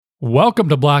Welcome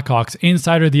to Blackhawks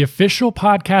Insider, the official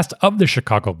podcast of the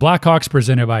Chicago Blackhawks,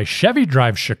 presented by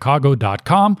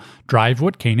ChevyDriveChicago.com. Drive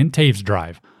what Kane and Taves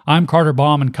drive. I'm Carter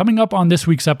Baum, and coming up on this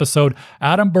week's episode,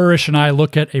 Adam Burish and I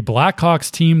look at a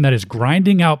Blackhawks team that is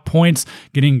grinding out points,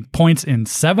 getting points in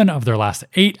 7 of their last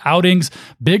 8 outings.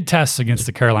 Big tests against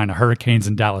the Carolina Hurricanes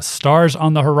and Dallas Stars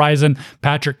on the horizon.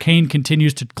 Patrick Kane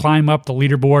continues to climb up the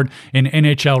leaderboard in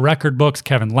NHL record books.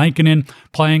 Kevin Lankinen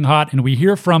playing hot, and we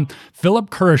hear from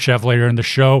Philipp Kurashev later in the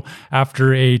show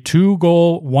after a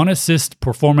 2-goal, 1-assist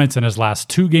performance in his last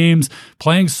 2 games.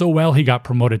 Playing so well, he got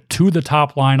promoted to the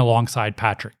top line alongside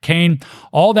Patrick Kane.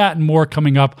 All that and more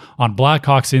coming up on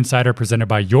Blackhawks Insider, presented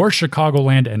by your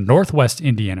Chicagoland and Northwest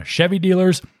Indiana Chevy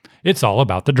dealers. It's all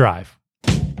about the drive.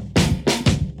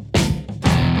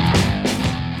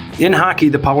 In hockey,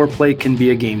 the power play can be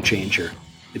a game changer.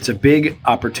 It's a big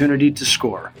opportunity to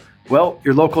score. Well,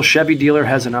 your local Chevy dealer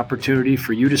has an opportunity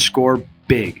for you to score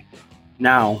big.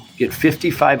 Now, get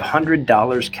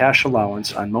 $5,500 cash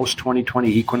allowance on most 2020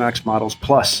 Equinox models,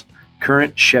 plus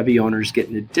current Chevy owners get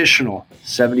an additional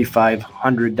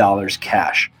 $7,500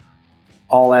 cash,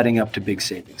 all adding up to big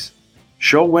savings.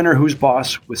 Show winter who's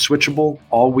boss with switchable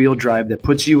all-wheel drive that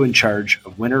puts you in charge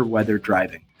of winter weather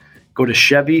driving. Go to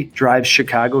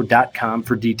ChevyDriveChicago.com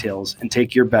for details and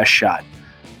take your best shot.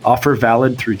 Offer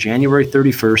valid through January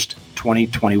 31st,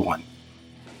 2021.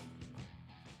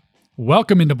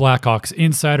 Welcome into Blackhawks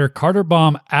Insider. Carter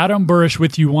Baum, Adam Burish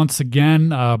with you once again.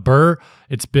 Burr,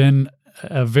 it's been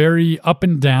a very up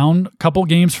and down couple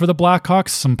games for the Blackhawks.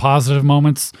 Some positive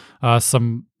moments,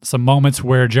 some moments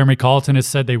where Jeremy Colleton has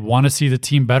said they want to see the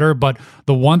team better. But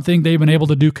the one thing they've been able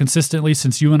to do consistently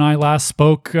since you and I last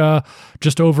spoke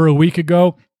just over a week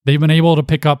ago, they've been able to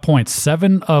pick up points.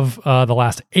 7 of the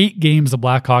last 8 games, the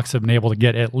Blackhawks have been able to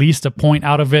get at least a point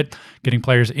out of it, getting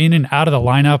players in and out of the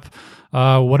lineup.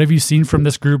 What have you seen from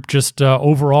this group just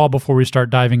overall before we start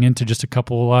diving into just a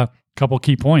couple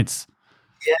key points?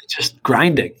 Yeah, just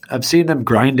grinding. I've seen them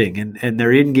grinding, and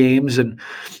they're in games. And,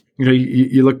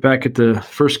 you look back at the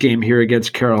first game here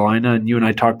against Carolina, and you and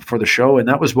I talked before the show, and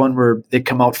that was one where they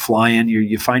come out flying.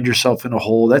 You find yourself in a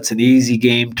hole. That's an easy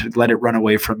game to let it run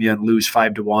away from you and lose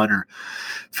 5-1 or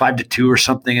 5-2 or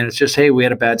something. And it's just, hey, we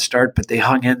had a bad start, but they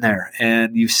hung in there.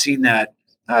 And you've seen that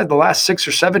the last 6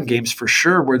 or 7 games for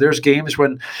sure, where there's games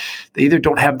when they either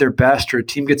don't have their best or a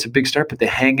team gets a big start, but they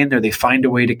hang in there. They find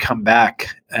a way to come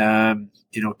back.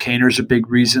 Kaner's a big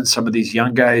reason. Some of these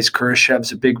young guys,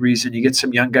 Kurashev's a big reason. You get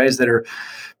some young guys that are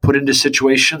put into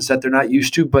situations that they're not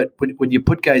used to. But when you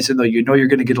put guys in, though, you're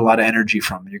going to get a lot of energy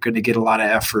from them. You're going to get a lot of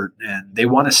effort, and they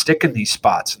want to stick in these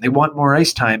spots, and they want more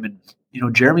ice time. And,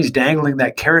 Jeremy's dangling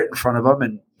that carrot in front of them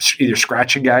and either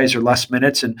scratching guys or less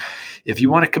minutes. And if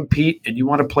you want to compete and you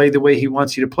want to play the way he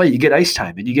wants you to play, you get ice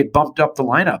time and you get bumped up the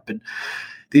lineup. And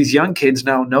these young kids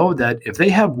now know that if they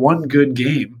have one good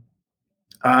game,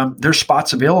 there's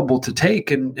spots available to take,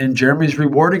 and Jeremy's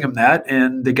rewarding them that.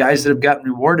 And the guys that have gotten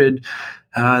rewarded,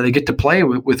 they get to play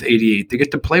with 88. They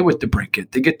get to play with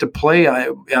DeBrincat. They get to play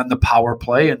on the power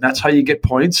play, and that's how you get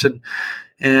points.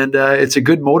 And it's a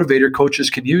good motivator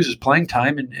coaches can use is playing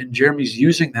time, and Jeremy's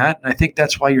using that. And I think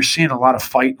that's why you're seeing a lot of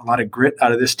fight, a lot of grit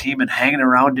out of this team, and hanging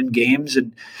around in games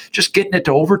and just getting it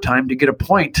to overtime to get a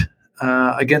point.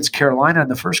 Against Carolina in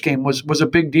the first game was a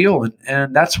big deal.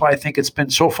 And that's why I think it's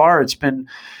been so far. It's been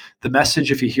the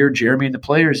message, if you hear Jeremy and the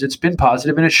players, it's been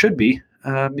positive, and it should be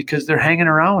because they're hanging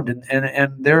around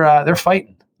and they're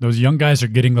fighting. Those young guys are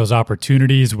getting those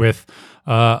opportunities with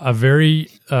a very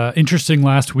interesting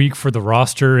last week for the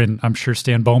roster, and I'm sure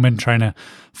Stan Bowman trying to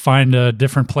find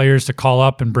different players to call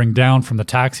up and bring down from the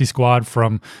taxi squad,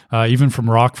 from even from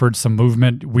Rockford, some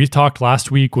movement. We talked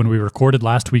last week when we recorded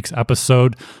last week's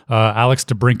episode, Alex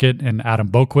DeBrincat and Adam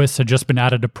Boquist had just been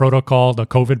added to protocol, the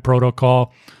COVID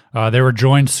protocol. They were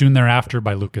joined soon thereafter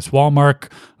by Lucas Wallmark,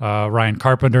 Ryan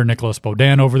Carpenter, Nicholas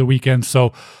Beaudin over the weekend.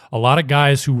 So a lot of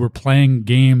guys who were playing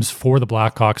games for the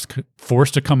Blackhawks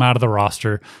forced to come out of the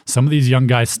roster. Some of these young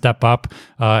guys step up,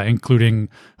 including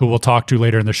who we'll talk to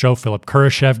later in the show, Philipp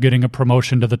Kurashev getting a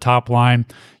promotion to the top line.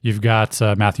 You've got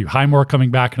Matthew Highmore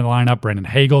coming back into the lineup, Brendan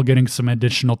Hagel getting some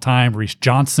additional time, Reese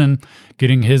Johnson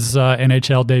getting his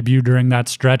NHL debut during that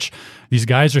stretch. These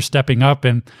guys are stepping up,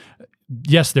 and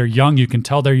yes, they're young. You can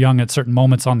tell they're young at certain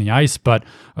moments on the ice, but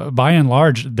by and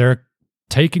large, they're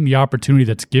taking the opportunity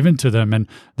that's given to them and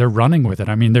they're running with it.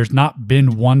 I mean, there's not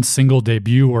been one single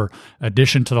debut or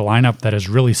addition to the lineup that has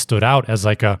really stood out as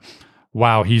like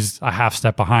wow, he's a half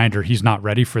step behind or he's not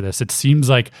ready for this. It seems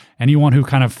like anyone who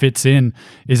kind of fits in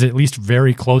is at least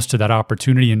very close to that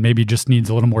opportunity and maybe just needs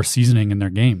a little more seasoning in their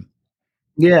game.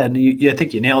 Yeah, and I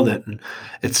think you nailed it. And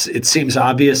it seems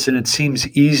obvious and it seems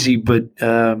easy, but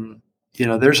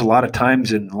there's a lot of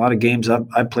times in a lot of games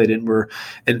I've played in where,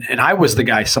 and I was the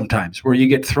guy sometimes where you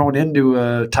get thrown into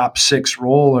a top 6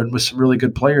 role and with some really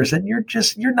good players, and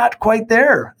you're not quite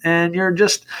there, and you're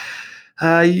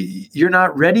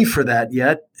not ready for that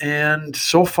yet. And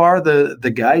so far,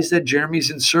 the guys that Jeremy's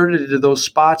inserted into those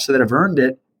spots that have earned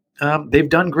it, they've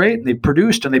done great, and they've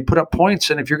produced, and they put up points.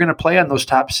 And if you're going to play on those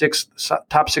top six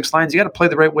lines, you got to play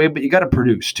the right way, but you got to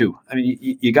produce too. I mean,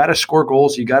 you got to score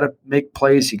goals, you got to make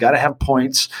plays, you got to have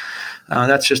points.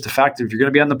 That's just a fact. If you're going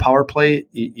to be on the power play,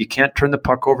 you can't turn the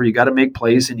puck over. You got to make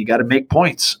plays, and you got to make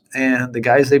points. And the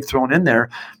guys they've thrown in there,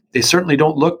 they certainly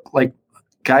don't look like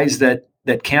guys that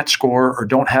can't score or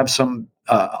don't have some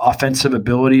offensive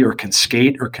ability or can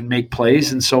skate or can make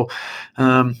plays. And so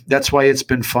that's why it's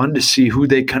been fun to see who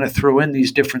they kind of throw in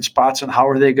these different spots and how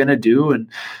are they going to do. And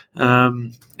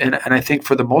I think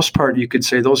for the most part, you could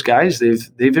say those guys,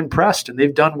 they've impressed and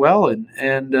they've done well, and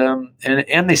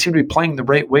they seem to be playing the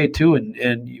right way too.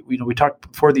 And we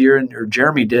talked before the year, or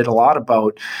Jeremy did a lot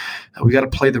about we got to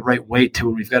play the right way too,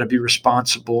 and we've got to be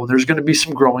responsible. And there's going to be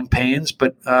some growing pains,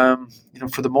 but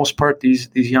for the most part, these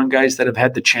young guys that have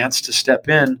had the chance to step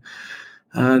in,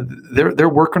 they're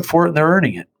working for it and they're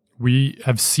earning it. We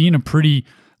have seen a pretty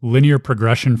linear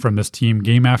progression from this team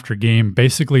game after game,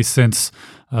 basically since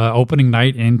opening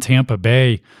night in Tampa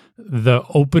Bay. The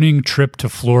opening trip to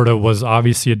Florida was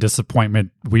obviously a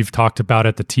disappointment. We've talked about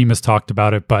it. The team has talked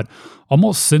about it. But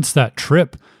almost since that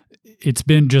trip, it's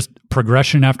been just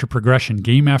progression after progression,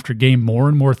 game after game. More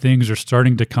and more things are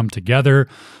starting to come together.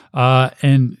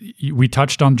 And we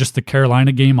touched on just the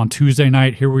Carolina game on Tuesday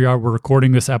night. Here we are. We're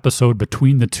recording this episode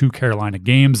between the two Carolina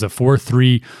games, a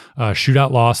 4-3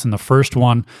 shootout loss in the first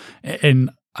one. And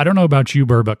I don't know about you,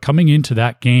 Burr, but coming into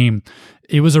that game,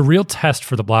 it was a real test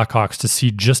for the Blackhawks to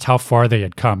see just how far they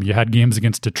had come. You had games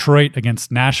against Detroit, against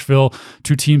Nashville,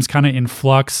 two teams kind of in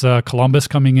flux. Columbus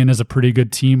coming in as a pretty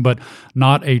good team, but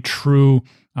not a true,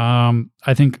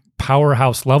 I think,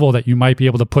 powerhouse level that you might be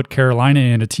able to put Carolina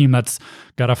in, a team that's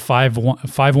got a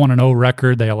 5-1-0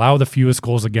 record. They allow the fewest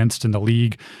goals against in the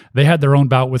league. They had their own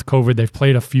bout with COVID. They've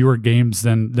played a fewer games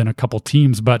than a couple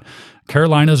teams, but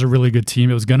Carolina's a really good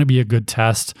team. It was going to be a good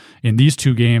test in these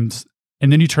two games.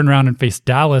 And then you turn around and face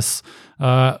Dallas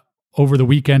over the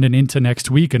weekend and into next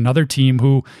week, another team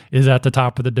who is at the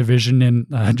top of the division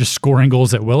and just scoring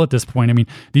goals at will at this point. I mean,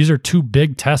 these are two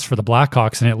big tests for the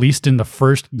Blackhawks, and at least in the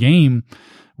first game,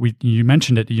 you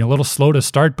mentioned it, you're a little slow to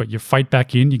start, but you fight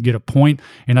back in, you get a point,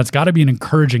 and that's got to be an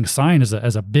encouraging sign as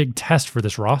a big test for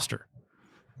this roster.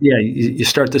 Yeah, you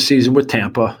start the season with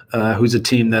Tampa, who's a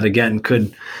team that, again,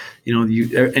 could,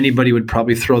 anybody would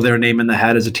probably throw their name in the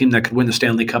hat as a team that could win the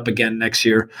Stanley Cup again next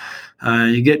year.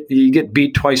 You get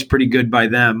beat twice pretty good by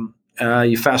them.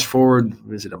 You fast forward,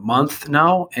 is it a month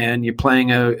now, and you're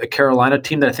playing a Carolina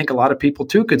team that I think a lot of people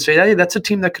too could say, hey, that's a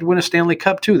team that could win a Stanley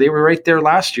Cup too. They were right there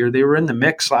last year. They were in the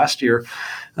mix last year.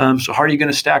 So how are you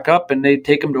going to stack up? And they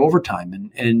take them to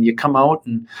overtime, and you come out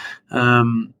and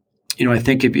I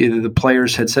think if the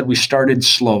players had said we started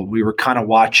slow, we were kind of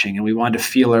watching and we wanted to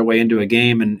feel our way into a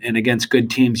game, and against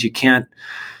good teams, you can't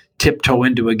tiptoe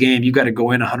into a game. You got to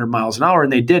go in 100 miles an hour,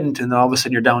 and they didn't. And then all of a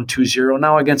sudden you're down 2-0.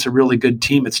 Now against a really good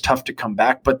team, it's tough to come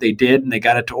back, but they did, and they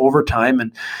got it to overtime.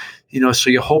 And, so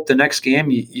you hope the next game,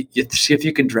 you see if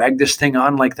you can drag this thing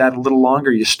on like that a little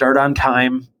longer. You start on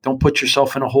time, don't put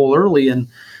yourself in a hole early, and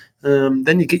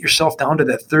then you get yourself down to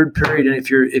that third period. And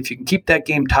if you can keep that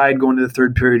game tied going to the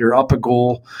third period or up a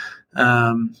goal,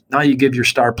 now you give your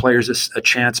star players a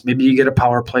chance. Maybe you get a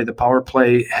power play. The power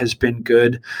play has been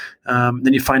good.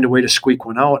 Then you find a way to squeak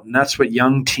one out. And that's what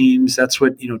young teams, that's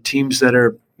what, teams that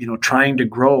are, trying to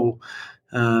grow,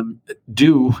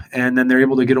 do. And then they're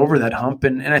able to get over that hump.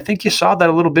 And I think you saw that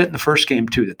a little bit in the first game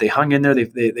too, that they hung in there.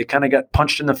 They kind of got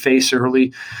punched in the face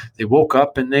early. They woke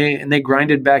up and they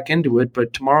grinded back into it.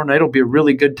 But tomorrow night will be a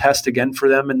really good test again for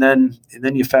them. And then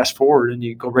you fast forward and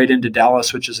you go right into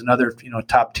Dallas, which is another,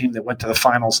 top team that went to the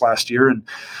finals last year and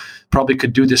probably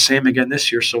could do the same again this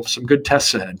year. So some good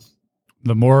tests ahead.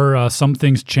 The more some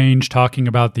things change, talking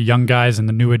about the young guys and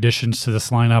the new additions to this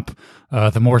lineup,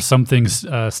 the more some things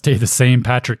stay the same.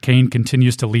 Patrick Kane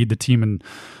continues to lead the team in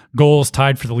goals,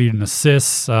 tied for the lead in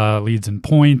assists, leads in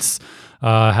points,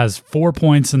 has 4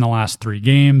 points in the last 3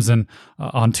 games. And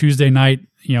on Tuesday night,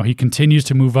 he continues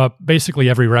to move up basically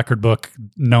every record book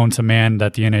known to man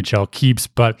that the NHL keeps,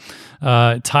 but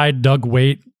tied Doug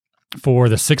Weight for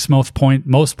the 6th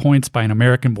most points by an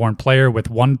American-born player with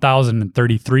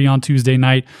 1,033 on Tuesday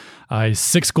night. He's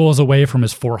 6 goals away from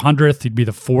his 400th. He'd be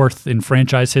the 4th in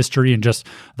franchise history and just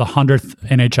the 100th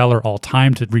NHLer all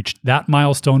time to reach that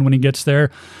milestone when he gets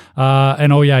there.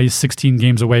 And he's 16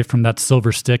 games away from that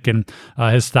silver stick in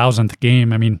his 1,000th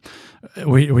game. I mean,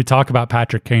 we talk about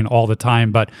Patrick Kane all the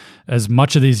time, but as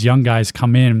much of these young guys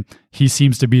come in, he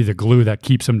seems to be the glue that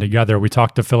keeps them together. We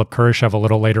talked to Philipp Kurashev a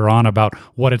little later on about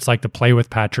what it's like to play with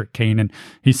Patrick Kane, and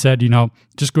he said,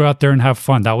 just go out there and have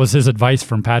fun. That was his advice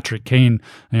from Patrick Kane,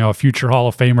 a future Hall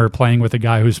of Famer playing with a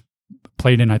guy who's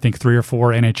played in, I think, 3 or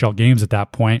 4 NHL games at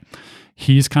that point.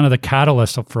 He's kind of the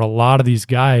catalyst for a lot of these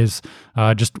guys,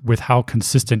 just with how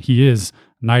consistent he is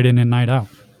night in and night out.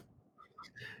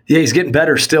 Yeah, he's getting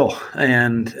better still.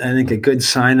 And I think a good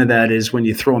sign of that is when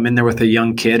you throw him in there with a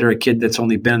young kid or a kid that's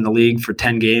only been in the league for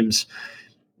 10 games,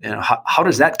 how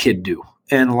does that kid do?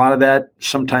 And a lot of that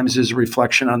sometimes is a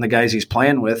reflection on the guys he's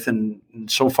playing with. And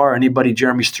so far, anybody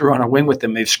Jeremy's threw on a wing with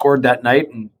them, they've scored that night.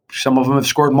 And some of them have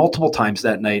scored multiple times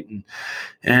that night.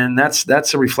 And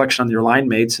that's a reflection on your line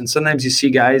mates. And sometimes you see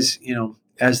guys,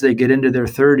 as they get into their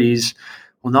 30s,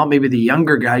 well, now maybe the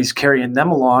younger guys carrying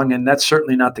them along. And that's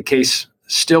certainly not the case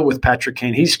still with Patrick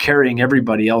Kane. He's carrying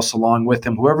everybody else along with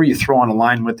him. Whoever you throw on a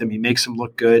line with him, he makes them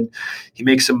look good. He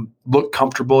makes them look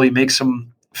comfortable. He makes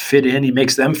them fit in. He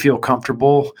makes them feel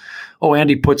comfortable. Oh, and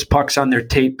he puts pucks on their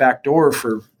tape back door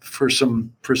for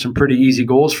some pretty easy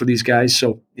goals for these guys.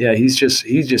 So yeah, he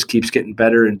just keeps getting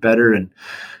better and better. And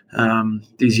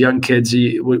these young kids,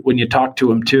 when you talk to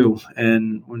them too,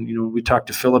 and when we talked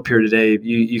to Philip here today,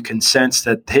 you can sense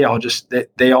that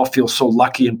they all feel so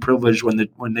lucky and privileged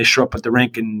when they show up at the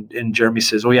rink and Jeremy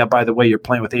says, "Oh yeah, by the way, you're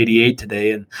playing with 88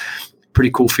 today," and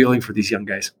pretty cool feeling for these young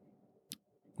guys.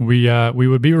 We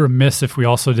would be remiss if we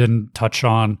also didn't touch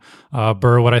on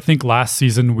Burr, what I think last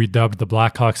season we dubbed the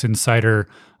Blackhawks Insider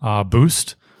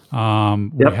Boost. We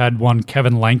had one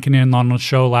Kevin Lankinen on the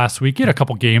show last week. He had a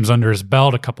couple games under his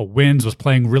belt, a couple wins, was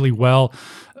playing really well.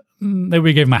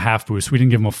 We gave him a half boost. We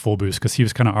didn't give him a full boost because he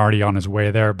was kind of already on his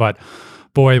way there. But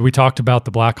boy, we talked about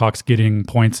the Blackhawks getting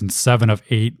points in 7 of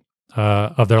 8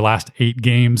 of their last 8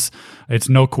 games. It's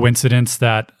no coincidence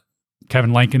that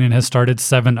Kevin Lankinen has started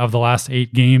 7 of the last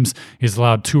 8 games. He's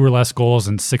allowed 2 or less goals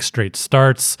in 6 straight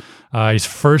starts. He's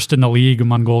first in the league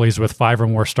among goalies with 5 or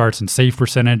more starts and save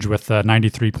percentage with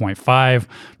 93.5%,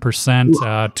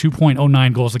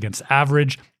 2.09 goals against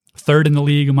average. Third in the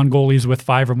league among goalies with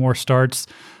 5 or more starts.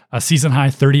 A season high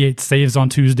 38 saves on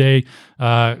Tuesday,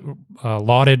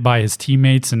 lauded by his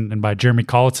teammates and by Jeremy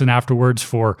Colliton afterwards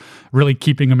for really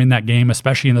keeping him in that game,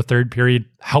 especially in the third period,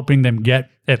 helping them get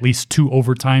at least 2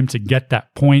 overtime to get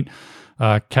that point.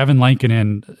 Kevin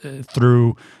Lankinen,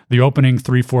 through the opening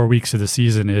 3-4 weeks of the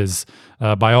season, is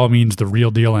by all means the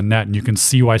real deal in net. And you can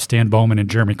see why Stan Bowman and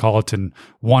Jeremy Colliton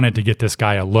wanted to get this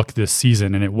guy a look this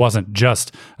season. And it wasn't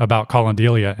just about Colin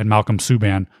Delia and Malcolm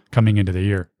Subban coming into the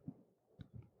year.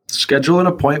 Schedule an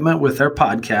appointment with their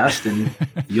podcast and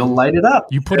you'll light it up.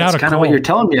 That's kind of what you're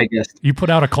telling me, I guess. You put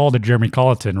out a call to Jeremy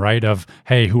Colliton, right? Of,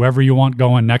 hey, whoever you want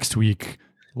going next week,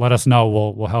 let us know.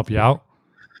 We'll help you out.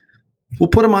 We'll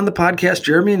put him on the podcast,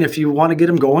 Jeremy, and if you want to get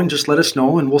him going, just let us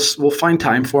know, and we'll find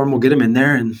time for him. We'll get him in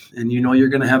there, and you're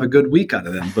going to have a good week out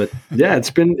of them. But yeah, it's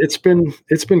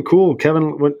been cool,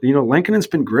 Kevin. Lankinen's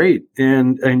been great,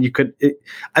 and you could.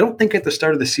 I don't think at the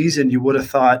start of the season you would have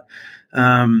thought,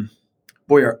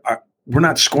 we're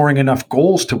not scoring enough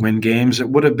goals to win games. It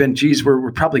would have been, geez,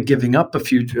 we're probably giving up a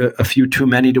few too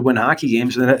many to win hockey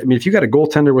games. And I mean, if you got a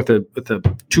goaltender with a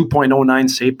 2.09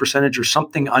 save percentage or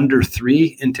something under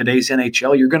 3 in today's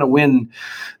NHL, you're going to win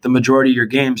the majority of your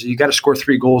games. You got to score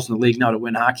 3 goals in the league now to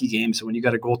win hockey games. And when you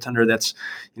got a goaltender that's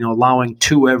allowing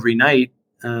 2 every night,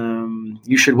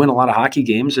 you should win a lot of hockey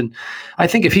games. And I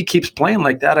think if he keeps playing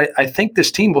like that, I think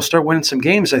this team will start winning some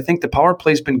games. I think the power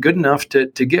play's been good enough to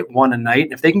get 1 a night.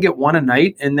 If they can get 1 a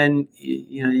night, and then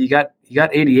you got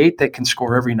 88 that can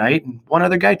score every night, and one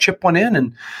other guy chip 1 in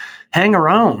and hang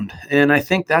around. And I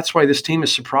think that's why this team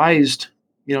is surprised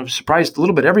a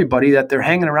little bit everybody that they're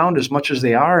hanging around as much as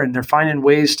they are, and they're finding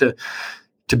ways to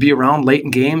be around late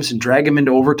in games and drag them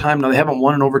into overtime. Now, they haven't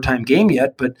won an overtime game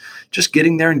yet, but just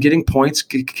getting there and getting points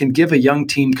can give a young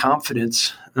team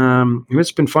confidence.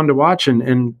 It's been fun to watch.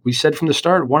 And we said from the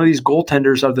start, one of these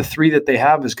goaltenders of the 3 that they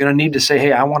have is going to need to say,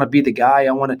 hey, I want to be the guy.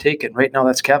 I want to take it. Right now,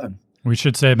 that's Kevin. We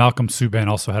should say Malcolm Subban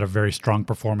also had a very strong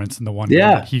performance in the one game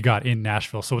that he got in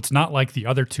Nashville. So it's not like the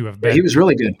other 2 have been. He was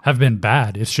really good. Have been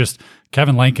bad. It's just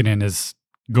Kevin Lankinen is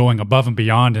going above and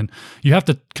beyond, and you have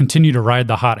to continue to ride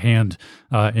the hot hand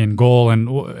in goal. And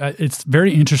it's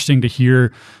very interesting to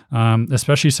hear,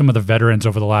 especially some of the veterans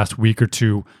over the last week or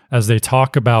two, as they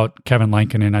talk about Kevin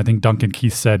Lankinen. I think Duncan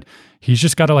Keith said he's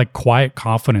just got a quiet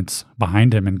confidence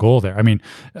behind him in goal there. I mean,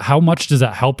 how much does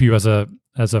that help you as a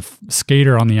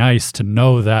skater on the ice to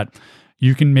know that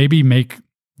you can maybe make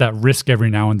that risk every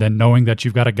now and then, knowing that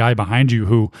you've got a guy behind you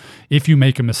who, if you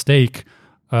make a mistake,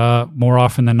 more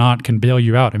often than not, can bail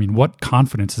you out? I mean, what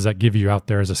confidence does that give you out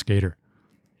there as a skater?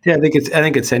 Yeah, I think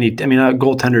it's any. I mean,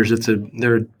 goaltenders,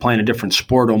 they're playing a different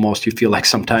sport almost. You feel like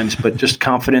sometimes, but just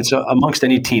confidence amongst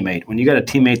any teammate. When you got a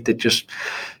teammate that just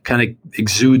kind of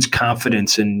exudes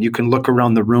confidence, and you can look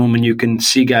around the room and you can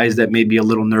see guys that may be a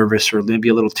little nervous or maybe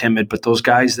a little timid, but those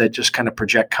guys that just kind of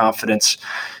project confidence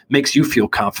makes you feel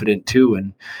confident too.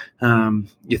 And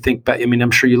you think back. I mean,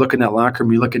 I'm sure you look in that locker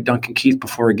room, you look at Duncan Keith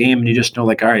before a game, and you just know,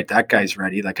 all right, that guy's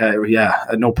ready.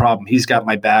 No problem. He's got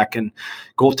my back. And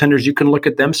goaltenders, you can look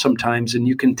at them sometimes, and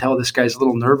you can tell this guy's a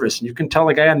little nervous, and you can tell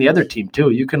the guy on the other team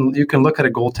too. You can look at a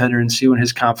goaltender and see when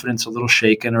his confidence is a little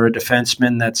shaken, or a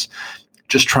defenseman that's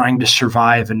just trying to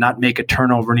survive and not make a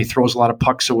turnover, and he throws a lot of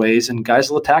pucks away, and guys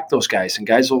will attack those guys, and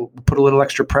guys will put a little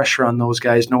extra pressure on those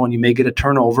guys, knowing you may get a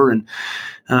turnover. And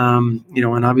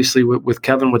and obviously with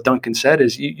Kevin, what Duncan said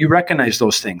is you recognize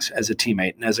those things as a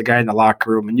teammate and as a guy in the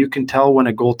locker room, and you can tell when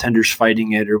a goaltender's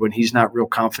fighting it or when he's not real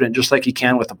confident, just like you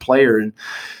can with a player. And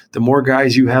the more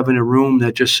guys you have in a room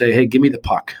that just say, hey, give me the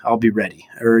puck, I'll be ready.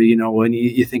 Or, when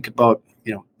you think about,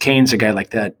 Kane's a guy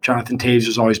like that. Jonathan Toews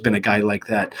has always been a guy like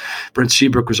that. Brent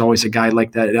Seabrook was always a guy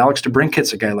like that. And Alex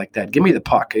DeBrinket's a guy like that. Give me the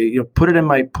puck. Put it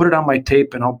on my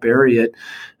tape, and I'll bury it.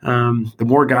 The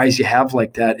more guys you have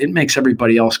like that, it makes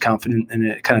everybody else confident, and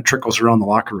it kind of trickles around the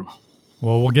locker room.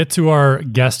 Well, we'll get to our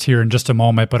guest here in just a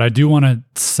moment, but I do want to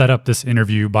set up this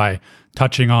interview by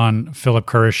touching on Philipp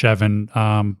Kurashev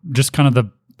and just kind of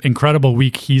the incredible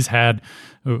week he's had.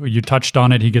 You touched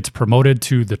on it. He gets promoted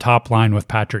to the top line with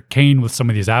Patrick Kane with some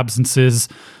of these absences,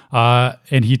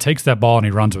 and he takes that ball and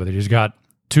he runs with it. He's got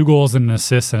 2 goals and an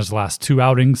assist in his last 2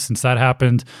 outings since that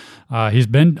happened. He's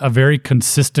been a very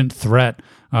consistent threat,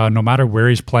 no matter where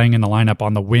he's playing in the lineup,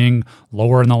 on the wing,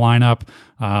 lower in the lineup.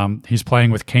 He's playing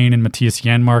with Kane and Matthias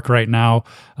Janmark right now.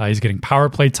 He's getting power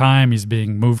play time. He's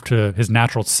being moved to his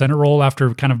natural center role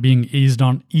after kind of being eased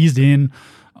in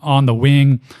on the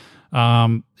wing.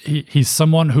 He's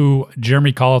someone who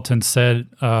Jeremy Colleton said,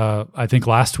 I think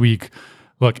last week,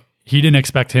 look, he didn't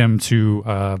expect him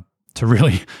to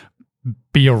really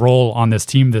be a role on this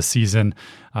team this season.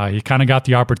 He kind of got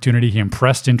the opportunity. He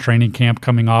impressed in training camp,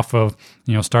 coming off of,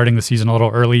 starting the season a little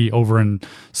early over in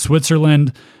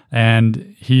Switzerland,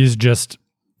 and he's just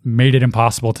made it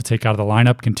impossible to take out of the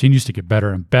lineup, continues to get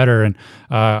better and better. And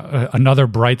another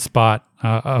bright spot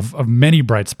of many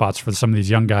bright spots for some of these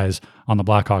young guys on the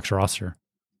Blackhawks roster.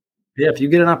 Yeah, if you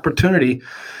get an opportunity,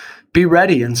 be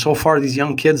ready. And so far, these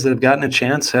young kids that have gotten a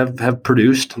chance have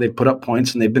produced. They've put up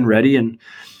points and they've been ready. And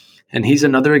he's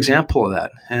another example of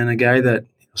that. And a guy that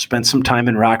spent some time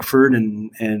in Rockford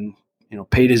and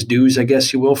paid his dues, I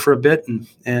guess you will, for a bit.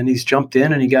 And he's jumped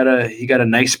in and he got a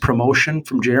nice promotion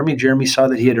from Jeremy. Jeremy saw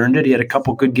that he had earned it. He had a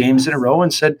couple good games in a row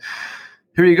and said,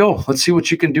 here you go. Let's see what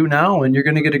you can do now. And you're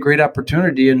going to get a great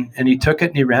opportunity. And he took it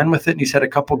and he ran with it. And he's had a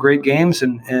couple great games.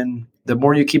 And the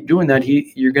more you keep doing that,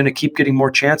 you're going to keep getting more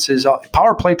chances.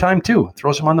 Power play time too.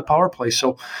 Throws him on the power play.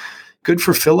 So good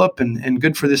for Philipp and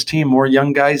good for this team. More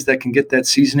young guys that can get that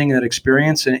seasoning, that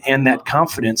experience, and that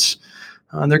confidence.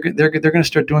 They're going to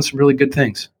start doing some really good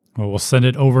things. Well, we'll send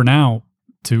it over now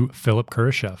to Philipp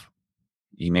Kurashev.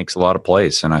 He makes a lot of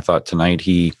plays, and I thought tonight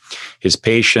his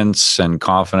patience and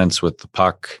confidence with the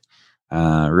puck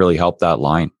really helped that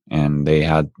line, and they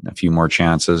had a few more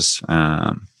chances.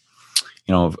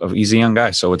 He's a young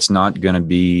guy, so it's not going to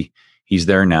be he's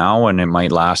there now, and it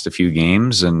might last a few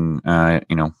games, and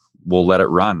we'll let it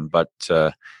run, but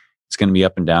it's going to be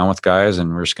up and down with guys,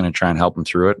 and we're just going to try and help them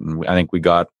through it. And I think we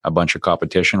got a bunch of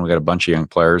competition. We got a bunch of young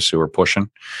players who are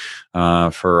pushing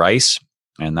for ice,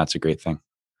 and that's a great thing.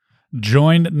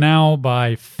 Joined now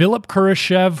by Philipp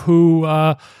Kurashev, who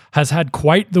has had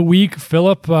quite the week.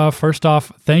 Philipp, first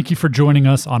off, thank you for joining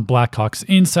us on Blackhawks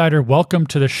Insider. Welcome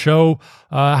to the show.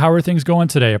 How are things going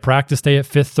today? A practice day at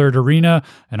Fifth Third Arena,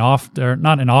 not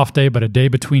an off day, but a day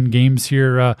between games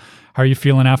here. How are you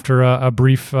feeling after a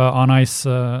brief on ice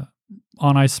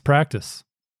practice?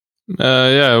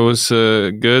 Yeah, it was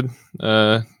good.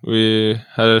 We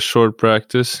had a short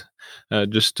practice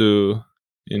just to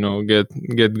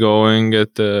get going,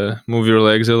 move your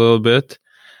legs a little bit,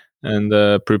 and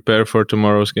prepare for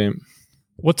tomorrow's game.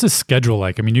 What's his schedule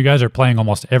like? I mean, you guys are playing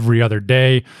almost every other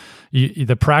day.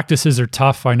 The practices are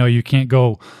tough. I know you can't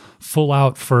go full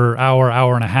out for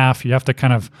hour and a half. You have to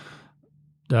kind of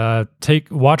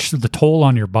watch the toll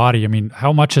on your body. I mean,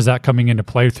 how much is that coming into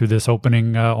play through this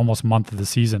opening almost month of the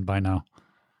season by now?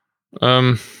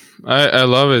 I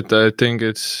love it. I think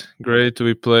it's great.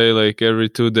 We play like every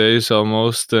 2 days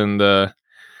almost, and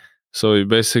so you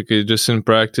basically just in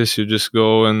practice you just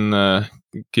go and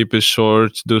keep it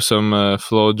short, do some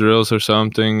flow drills or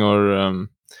something, or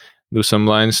do some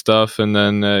line stuff, and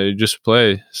then you just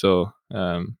play. So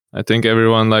I think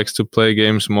everyone likes to play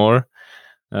games more.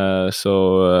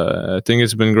 So I think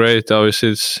it's been great. Obviously,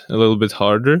 it's a little bit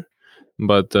harder,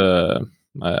 but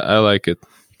I like it.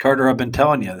 Carter, I've been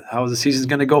telling you how the season's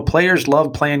going to go. Players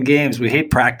love playing games. We hate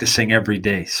practicing every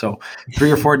day. So 3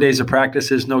 or 4 days of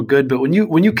practice is no good. But when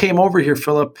you came over here,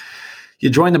 Philipp, you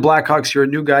joined the Blackhawks. You're a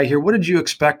new guy here. What did you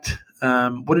expect?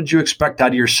 What did you expect out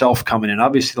of yourself coming in?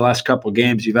 Obviously, the last couple of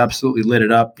games, you've absolutely lit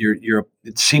it up.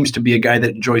 It seems to be a guy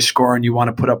that enjoys scoring. You want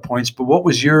to put up points. But what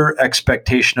was your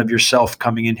expectation of yourself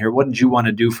coming in here? What did you want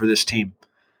to do for this team?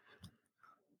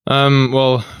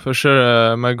 Well, for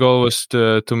sure, my goal was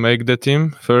to make the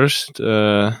team first,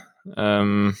 and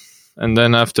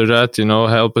then after that,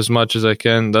 help as much as I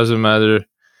can. Doesn't matter,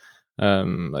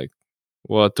 like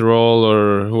what role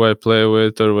or who I play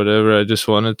with or whatever. I just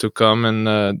wanted to come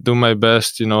and do my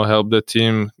best, help the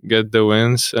team get the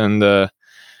wins. And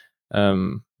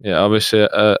obviously,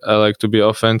 I like to be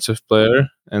offensive player,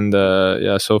 and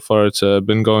so far it's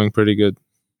been going pretty good.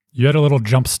 You had a little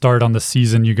jump start on the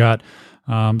season. You got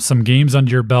some games under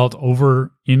your belt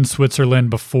over in Switzerland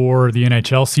before the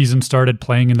NHL season started,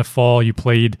 playing in the fall. You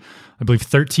played, I believe,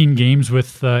 13 games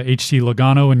with HC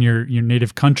Lugano in your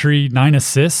native country, 9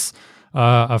 assists,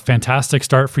 a fantastic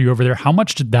start for you over there. How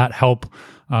much did that help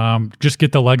just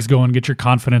get the legs going, get your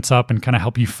confidence up, and kind of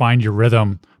help you find your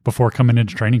rhythm before coming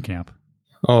into training camp?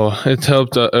 Oh, it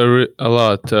helped a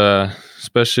lot,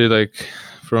 especially like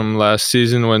from last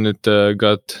season when it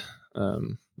got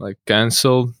like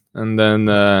canceled. And then,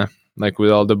 like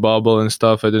with all the bubble and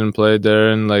stuff, I didn't play there,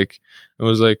 and like it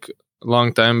was like a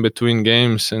long time between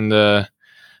games. And I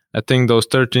think those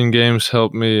 13 games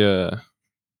helped me, a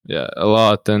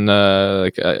lot. And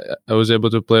like I was able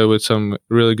to play with some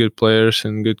really good players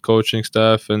and good coaching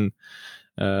staff, and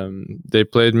they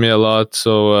played me a lot.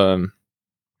 So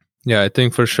I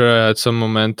think for sure I had some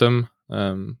momentum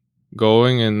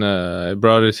going, and I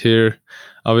brought it here.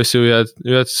 Obviously,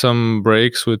 we had some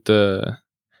breaks with the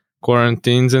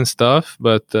quarantines and stuff,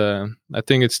 but I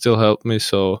think it still helped me.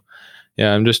 So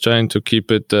I'm just trying to keep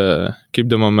the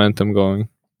momentum going.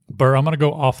 Burr, I'm going to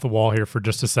go off the wall here for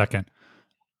just a second.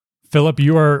 Philipp,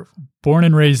 you are born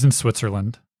and raised in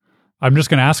Switzerland. I'm just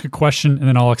going to ask a question and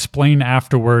then I'll explain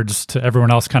afterwards to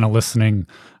everyone else kind of listening,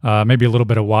 maybe a little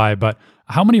bit of why, but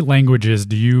how many languages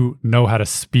do you know how to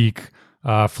speak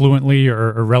fluently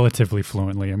or relatively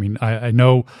fluently? I mean, I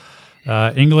know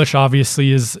English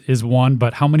obviously is one,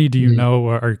 but how many do you know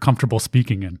or are comfortable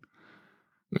speaking in?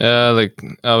 Like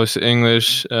obviously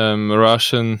English,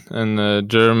 Russian, and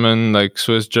German, like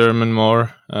Swiss German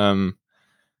more, and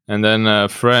then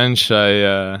French.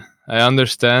 I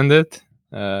understand it.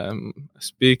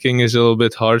 Speaking is a little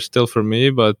bit hard still for me,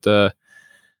 but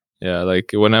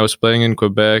like when I was playing in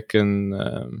Quebec,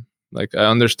 and like I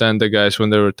understand the guys when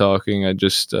they were talking. I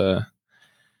just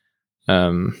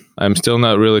I'm still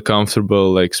not really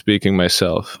comfortable like speaking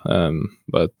myself,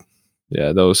 but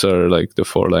those are like the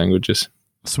 4 languages.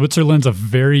 Switzerland's a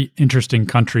very interesting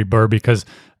country, Burr, because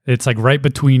it's like right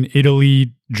between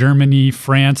Italy, Germany,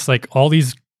 France, like all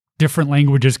these different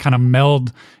languages kind of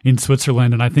meld in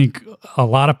Switzerland. And I think a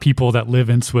lot of people that live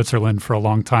in Switzerland for a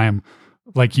long time,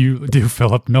 like you do,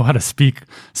 Philipp, know how to speak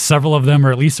several of them,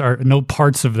 or at least know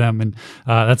parts of them. And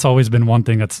that's always been one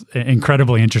thing that's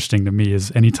incredibly interesting to me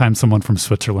is anytime someone from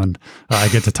Switzerland I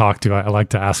get to talk to, I like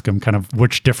to ask them kind of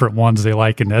which different ones they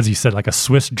like. And as you said, like a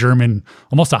Swiss-German,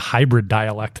 almost a hybrid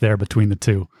dialect there between the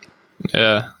two.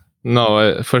 Yeah,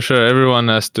 no, for sure. Everyone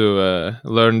has to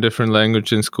learn different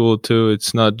language in school too.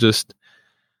 It's not just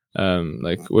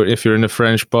like if you're in the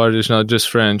French part, it's not just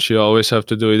French. You always have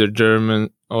to do either German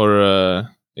or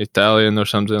Italian or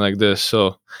something like this.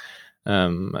 So,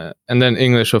 and then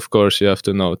English, of course, you have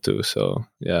to know too. So,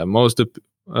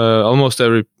 almost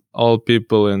all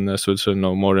people in Switzerland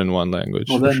know more than one language.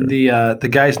 Well, then sure. The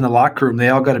guys in the locker room, they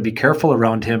all got to be careful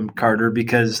around him, Carter,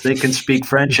 because they can speak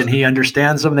French and he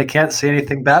understands them. They can't say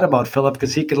anything bad about Philipp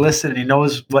because he can listen and he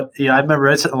knows what. I remember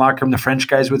I sat in the locker room, the French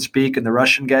guys would speak and the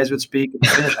Russian guys would speak. And the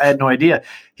Finnish, I had no idea.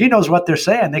 He knows what they're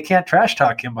saying. They can't trash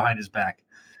talk him behind his back.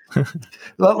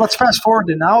 Let's fast forward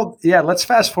to now. Yeah, let's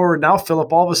fast forward now,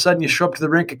 Philip. All of a sudden, you show up to the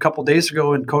rink a couple days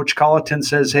ago, and Coach Colleton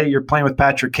says, "Hey, you're playing with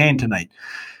Patrick Kane tonight."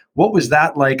 What was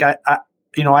that like? I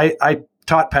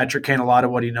taught Patrick Kane a lot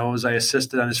of what he knows. I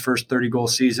assisted on his first 30-goal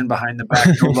season behind the back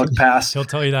no look pass. He'll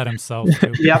tell you that himself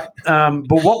too. Yep.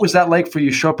 But what was that like for you?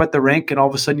 You show up at the rink, and all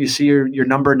of a sudden, you see your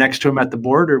number next to him at the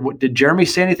board. Or did Jeremy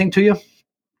say anything to you?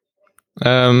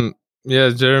 Yeah,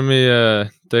 Jeremy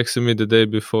texted me the day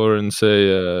before and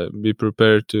say be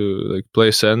prepared to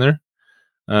play center.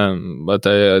 But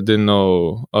I didn't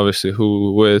know obviously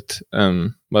who with.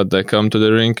 But I come to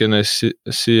the rink and I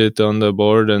see it on the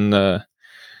board, and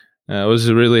I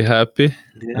was really happy,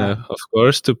 of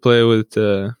course, to play with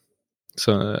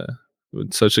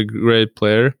such a great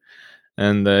player.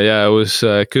 And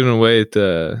I couldn't wait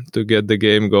to get the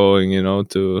game going.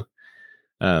 To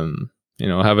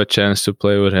have a chance to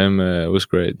play with him. It was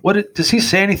great. Does he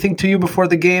say anything to you before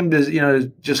the game? Does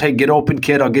just, hey, get open,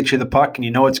 kid, I'll get you the puck, and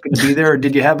it's going to be there? Or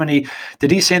did he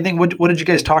say anything? What did you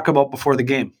guys talk about before the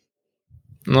game?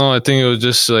 No, I think it was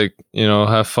just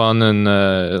have fun and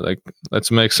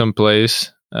let's make some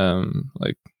plays,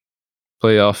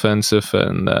 play offensive,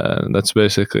 and that's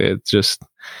basically it. Just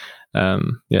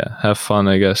have fun,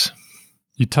 I guess.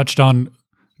 You touched on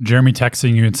Jeremy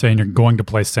texting you and saying you're going to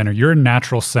play center. You're a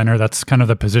natural center. That's kind of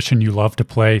the position you love to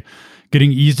play.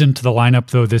 Getting eased into the lineup,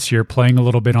 though, this year, playing a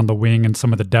little bit on the wing and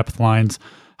some of the depth lines.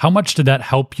 How much did that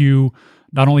help you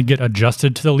not only get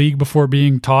adjusted to the league before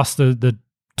being tossed the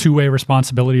two-way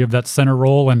responsibility of that center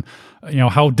role? And,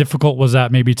 how difficult was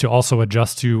that maybe to also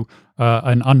adjust to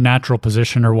an unnatural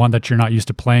position or one that you're not used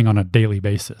to playing on a daily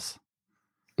basis?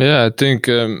 Yeah, I think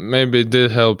maybe it did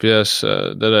help, yes,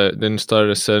 that I didn't start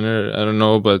as center. I don't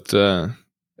know, but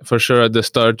for sure at the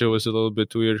start it was a little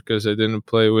bit weird because I didn't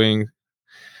play wing.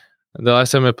 The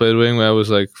last time I played wing, I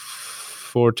was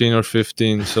 14 or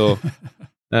 15. So,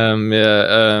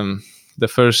 the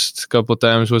first couple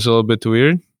times was a little bit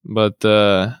weird. But,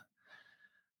 that's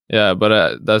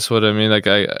what I mean.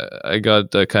 I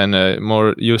got kind of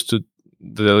more used to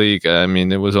the league. I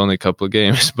mean, it was only a couple of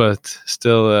games, but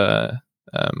still...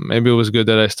 maybe it was good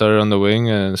that I started on the wing,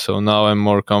 and so now I'm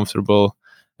more comfortable,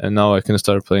 and now I can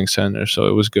start playing center. So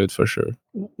it was good for sure.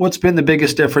 What's been the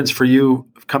biggest difference for you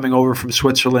coming over from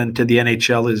Switzerland to the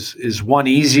NHL? Is one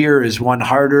easier? Is one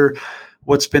harder?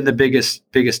 What's been the biggest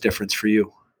difference for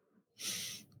you?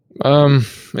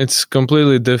 It's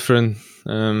completely different.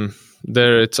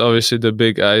 There, it's obviously the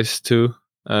big ice too.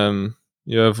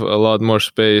 You have a lot more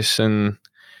space and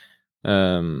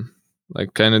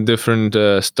kind of different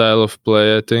style of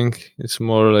play. I think it's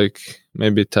more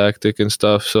maybe tactic and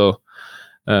stuff. So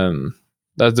that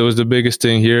was the biggest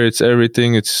thing here. It's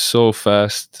everything. It's so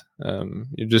fast.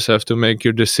 You just have to make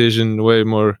your decision way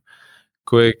more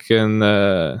quick and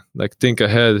think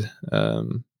ahead.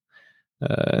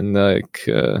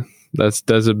 That's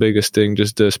the biggest thing.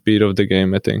 Just the speed of the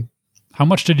game, I think. How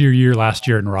much did your year last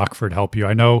year in Rockford help you?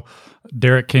 I know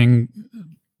Derek King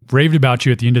raved about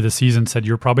you at the end of the season, said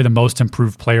you're probably the most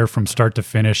improved player from start to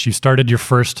finish. You started your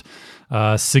first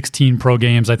 16 pro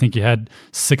games. I think you had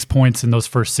 6 points in those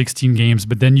first 16 games,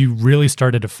 but then you really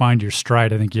started to find your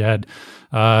stride. I think you had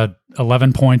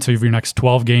 11 points over your next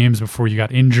 12 games before you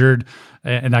got injured,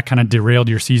 and that kind of derailed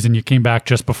your season. You came back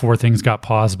just before things got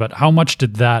paused, but how much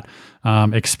did that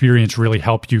experience really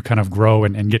help you kind of grow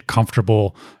and get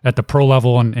comfortable at the pro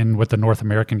level and with the North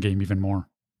American game even more?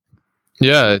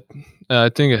 Yeah, I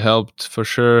think it helped for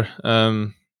sure.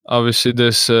 Obviously,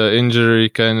 this injury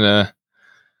kind of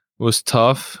was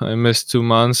tough. I missed 2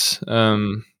 months.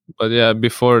 But yeah,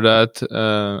 before that,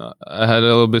 I had a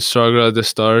little bit struggle at the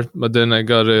start, but then I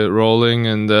got it rolling,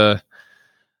 and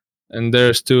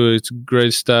there's too, it's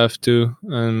great staff too.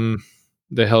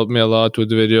 They helped me a lot with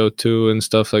video too and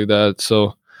stuff like that.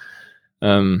 So,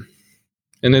 and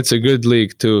it's a good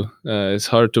league too. It's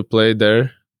hard to play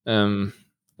there.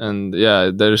 And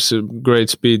yeah, there's a great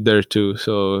speed there too.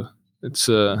 So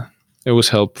it was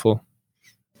helpful.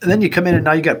 And then you come in and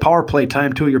now you got power play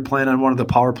time too. You're playing on one of the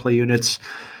power play units.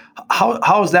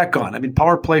 How has that gone? I mean,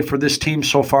 power play for this team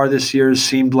so far this year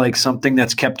seemed like something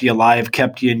that's kept you alive,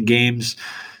 kept you in games.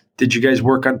 Did you guys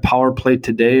work on power play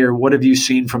today, or what have you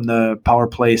seen from the power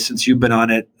play since you've been on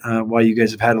it, while you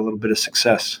guys have had a little bit of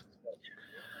success?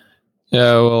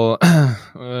 Yeah, well,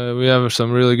 we have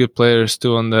some really good players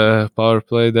too on the power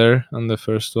play there, on the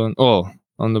first one. Oh,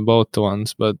 on the both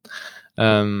ones. But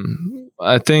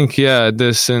I think,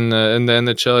 this in the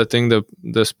NHL, I think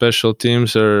the special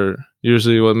teams are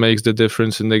usually what makes the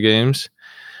difference in the games.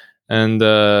 And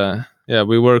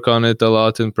we work on it a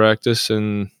lot in practice,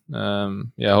 and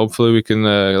hopefully we can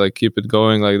like keep it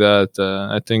going like that.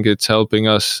 I think it's helping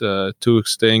us too,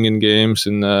 staying in games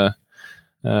and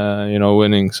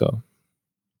winning. So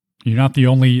you're not the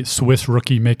only Swiss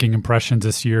rookie making impressions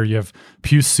this year. You have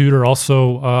Pius Suter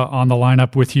also on the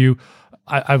lineup with you.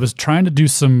 I was trying to do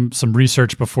some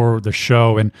research before the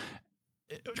show, and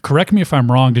correct me if I'm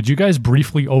wrong, did you guys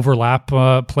briefly overlap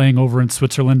playing over in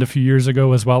Switzerland a few years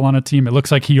ago as well on a team? It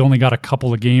looks like he only got a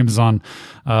couple of games on,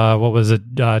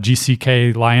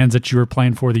 GCK Lions that you were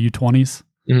playing for, the U20s?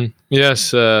 Mm-hmm.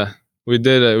 Yes, we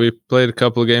did. We played a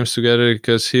couple of games together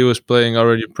because he was playing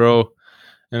already pro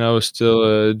and I was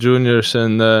still juniors,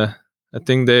 and I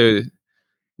think they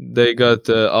got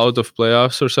out of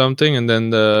playoffs or something, and then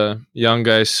the young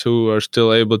guys who are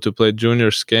still able to play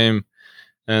juniors came,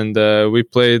 and we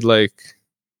played like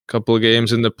a couple of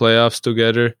games in the playoffs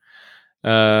together,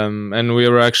 and we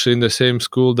were actually in the same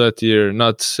school that year,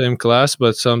 not same class,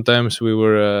 but sometimes we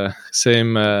were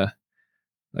same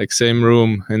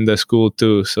room in the school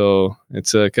too. So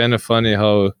it's kind of funny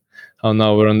how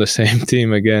now we're on the same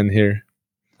team again here.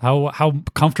 How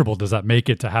comfortable does that make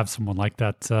it to have someone like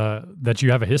that that you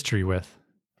have a history with?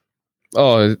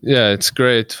 Oh yeah, it's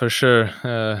great for sure.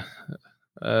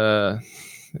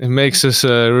 It makes us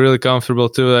really comfortable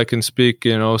too. I can speak,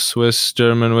 Swiss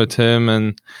German with him,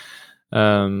 and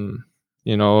on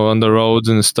the roads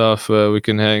and stuff, we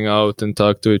can hang out and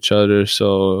talk to each other.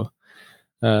 So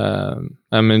I'm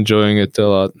enjoying it a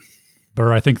lot.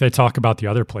 Burr, I think they talk about the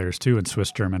other players too in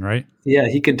Swiss German, right? Yeah,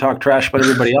 he can talk trash about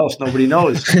everybody else. Nobody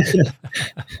knows.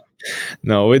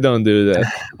 No, we don't do that.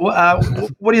 Well,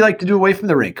 what do you like to do away from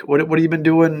the rink? What have you been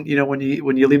doing? When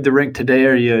you leave the rink today?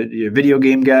 Are you a video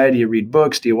game guy? Do you read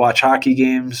books? Do you watch hockey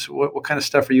games? What kind of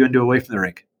stuff are you into away from the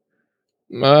rink?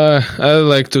 I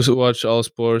like to watch all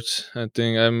sports. I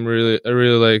think I really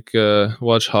like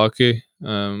watch hockey.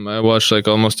 I watch like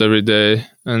almost every day,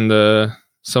 and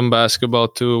some basketball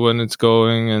too when it's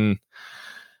going. And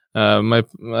my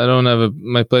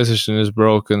PlayStation is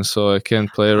broken, so I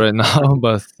can't play right now.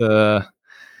 But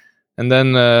and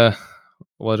then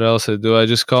what else I do? I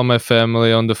just call my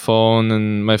family on the phone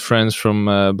and my friends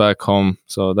from back home.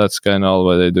 So that's kind of all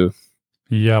what I do.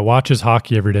 Yeah, watches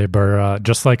hockey every day, Burr,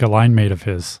 just like a line mate of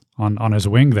his on his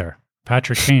wing there,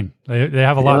 Patrick Kane. They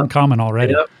have a lot in common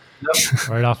already. Yep.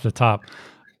 Right off the top.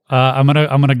 I'm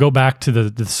gonna go back to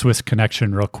the Swiss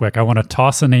connection real quick. I want to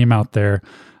toss a name out there.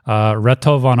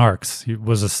 Reto von Arx. He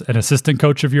was an assistant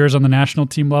coach of yours on the national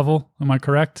team level. Am I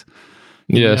correct?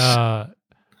 Yes.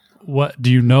 What do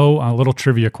you know? A little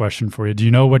trivia question for you. Do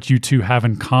you know what you two have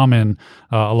in common,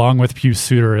 along with Pius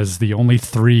Suter as the only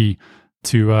three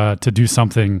to do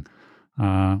something?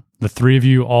 The three of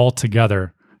you all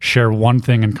together share one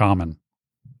thing in common.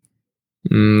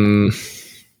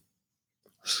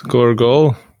 Score a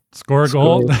goal. Score a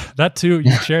goal. That too.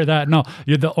 You share that. No,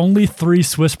 you're the only three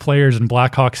Swiss players in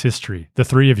Blackhawks history, the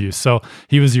three of you. So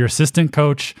he was your assistant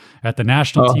coach at the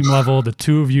national team level. The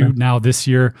two of you now this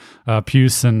year,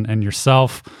 Pius and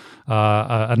yourself,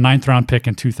 a 9th round pick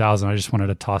in 2000. I just wanted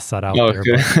to toss that out there.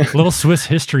 But a little Swiss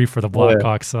history for the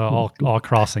Blackhawks, all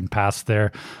crossing paths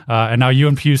there. And now you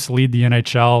and Pius lead the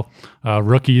NHL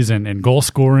rookies in goal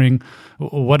scoring.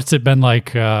 What's it been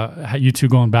like, you two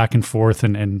going back and forth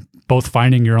and both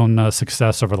finding your own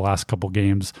success over the last couple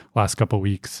games, last couple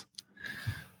weeks?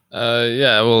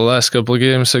 Last couple of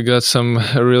games I got some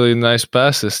really nice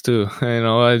passes too.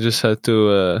 I just had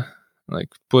to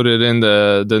put it in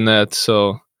the net.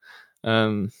 So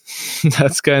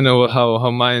that's kind of how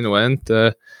mine went.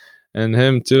 And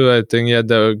him too. I think he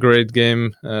had a great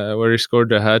game where he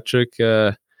scored a hat trick.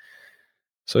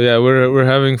 So yeah, we're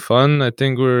having fun. I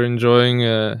think we're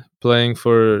enjoying playing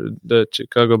for the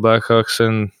Chicago Blackhawks,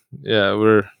 and yeah,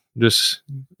 we're just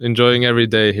enjoying every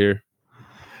day here.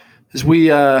 As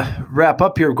we wrap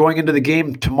up here, going into the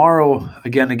game tomorrow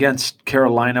again against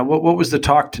Carolina, what was the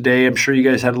talk today? I'm sure you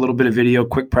guys had a little bit of video,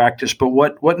 quick practice, but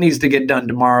what needs to get done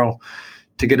tomorrow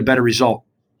to get a better result?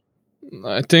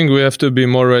 I think we have to be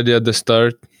more ready at the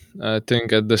start. I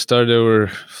think at the start they were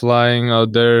flying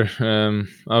out there.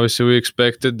 Obviously, we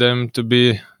expected them to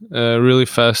be a really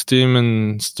fast team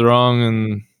and strong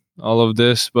and all of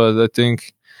this, but I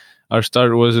think our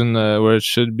start wasn't where it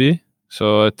should be.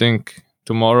 So I think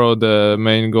tomorrow the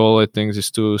main goal, I think,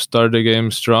 is to start the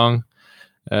game strong,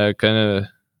 kind of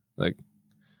like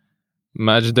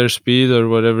match their speed or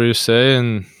whatever you say,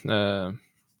 and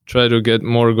try to get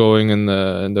more going in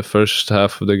the first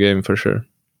half of the game for sure.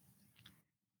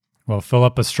 Well,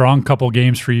 Philipp, a strong couple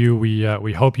games for you.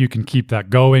 We hope you can keep that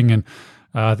going. And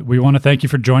we want to thank you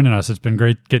for joining us. It's been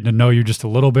great getting to know you just a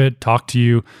little bit, talk to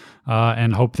you,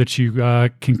 and hope that you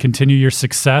can continue your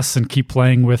success and keep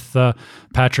playing with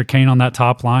Patrick Kane on that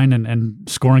top line and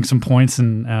scoring some points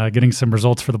and getting some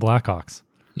results for the Blackhawks.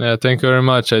 Yeah, thank you very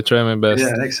much. I try my best.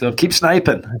 Yeah, excellent. Keep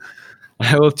sniping.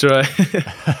 I will try.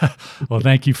 Well,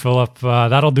 thank you, Philip.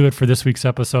 That'll do it for this week's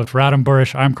episode. For Adam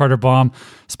Burish, I'm Carter Baum.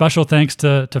 Special thanks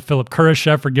to Philipp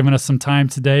Kurashev for giving us some time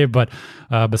today. But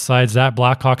besides that,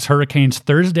 Blackhawks Hurricanes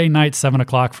Thursday night, 7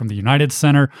 o'clock from the United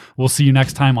Center. We'll see you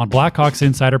next time on Blackhawks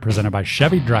Insider, presented by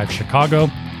Chevy Drive Chicago.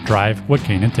 Drive what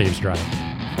Kane and Taves drive.